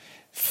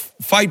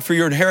 Fight for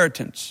your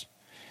inheritance.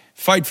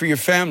 Fight for your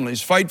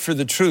families. Fight for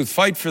the truth.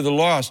 Fight for the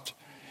lost.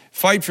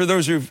 Fight for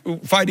those who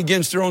fight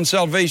against their own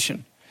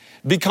salvation.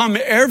 Become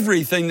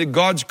everything that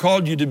God's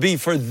called you to be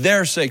for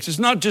their sakes. It's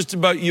not just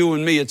about you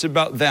and me. It's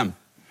about them.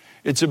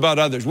 It's about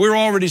others. We're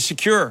already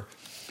secure.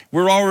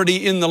 We're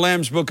already in the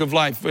Lamb's Book of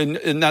Life,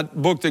 in that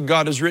book that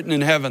God has written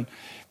in heaven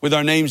with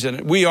our names in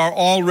it. We are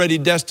already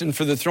destined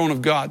for the throne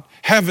of God.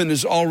 Heaven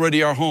is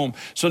already our home.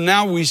 So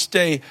now we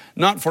stay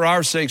not for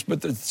our sakes,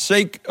 but the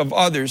sake of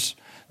others,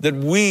 that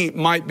we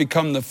might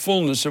become the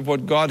fullness of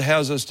what God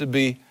has us to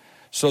be,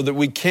 so that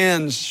we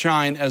can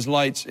shine as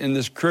lights in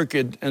this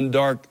crooked and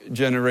dark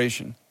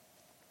generation.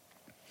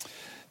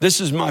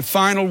 This is my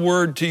final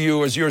word to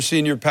you as your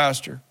senior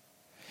pastor.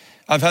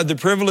 I've had the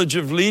privilege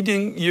of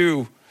leading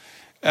you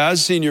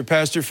as senior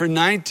pastor for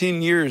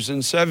 19 years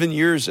and 7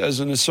 years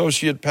as an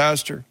associate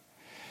pastor.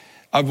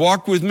 I've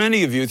walked with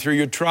many of you through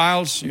your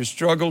trials, your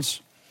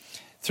struggles,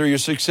 through your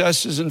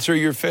successes and through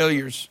your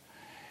failures.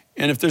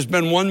 And if there's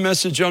been one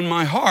message on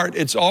my heart,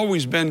 it's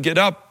always been get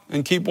up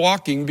and keep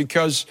walking,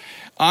 because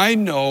I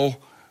know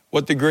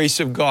what the grace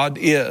of God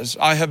is.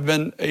 I have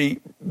been a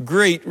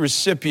great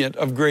recipient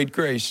of great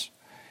grace.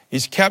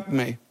 He's kept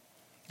me.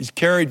 He's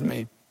carried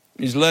me.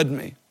 He's led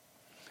me.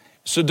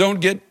 So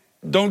don't get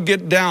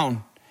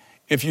down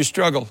if you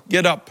struggle.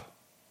 Get up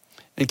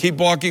and keep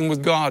walking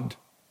with God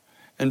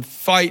and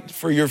fight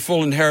for your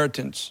full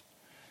inheritance.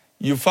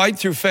 You fight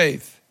through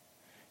faith.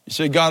 You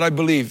say, God, I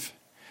believe.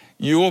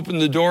 You open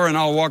the door and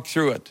I'll walk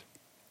through it.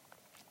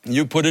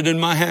 You put it in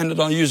my hand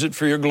and I'll use it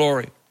for your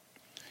glory.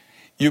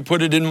 You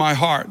put it in my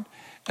heart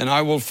and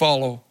I will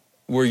follow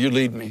where you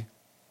lead me.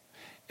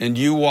 And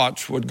you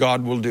watch what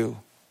God will do.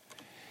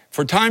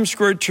 For Times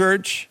Square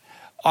Church,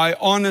 I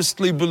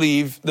honestly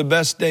believe the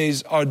best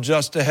days are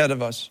just ahead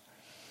of us.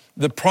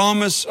 The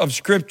promise of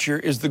Scripture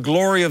is the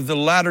glory of the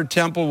latter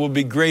temple will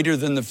be greater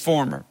than the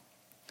former.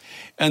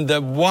 And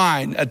the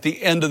wine at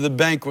the end of the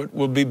banquet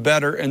will be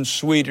better and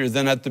sweeter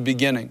than at the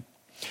beginning.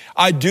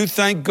 I do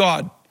thank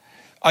God.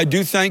 I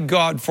do thank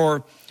God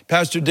for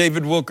Pastor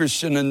David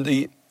Wilkerson and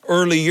the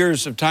early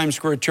years of Times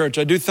Square Church.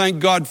 I do thank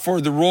God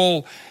for the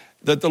role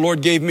that the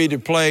Lord gave me to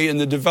play in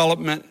the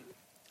development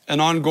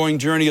and ongoing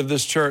journey of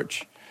this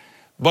church.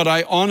 But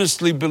I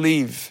honestly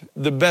believe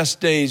the best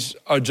days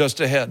are just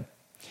ahead.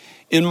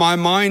 In my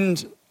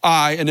mind's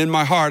eye and in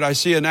my heart, I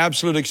see an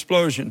absolute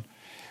explosion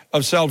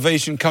of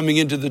salvation coming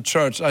into the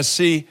church. I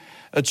see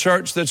a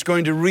church that's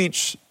going to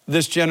reach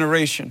this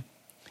generation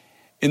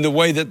in the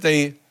way that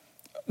they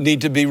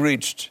need to be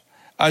reached.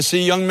 I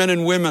see young men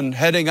and women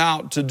heading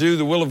out to do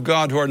the will of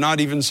God who are not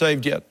even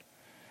saved yet.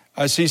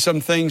 I see some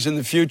things in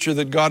the future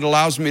that God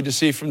allows me to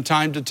see from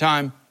time to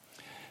time,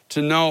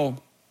 to know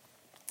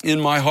in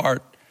my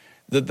heart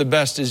that the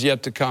best is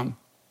yet to come.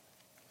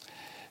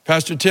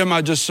 Pastor Tim,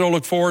 I just so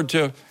look forward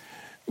to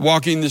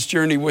walking this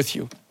journey with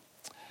you.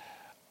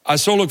 I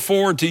so look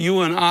forward to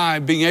you and I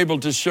being able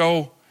to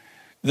show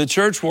the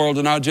church world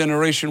in our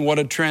generation what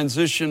a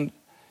transition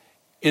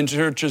in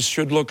churches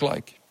should look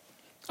like.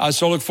 I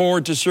so look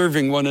forward to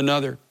serving one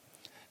another.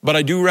 But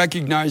I do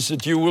recognize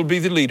that you will be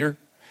the leader.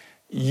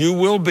 You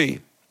will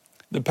be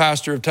the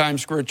pastor of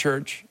Times Square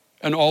Church.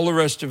 And all the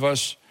rest of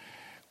us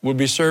will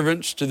be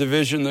servants to the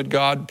vision that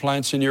God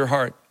plants in your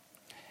heart.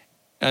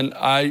 And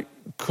I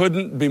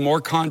couldn't be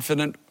more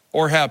confident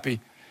or happy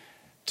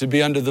to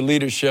be under the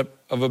leadership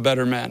of a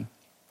better man.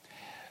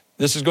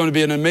 This is going to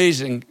be an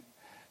amazing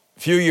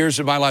few years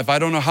of my life. I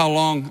don't know how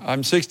long.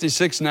 I'm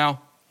 66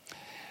 now.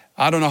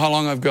 I don't know how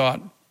long I've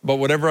got. But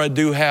whatever I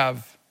do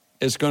have,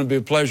 it's going to be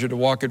a pleasure to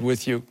walk it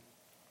with you.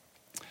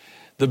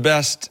 The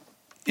best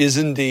is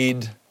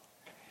indeed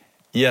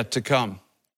yet to come.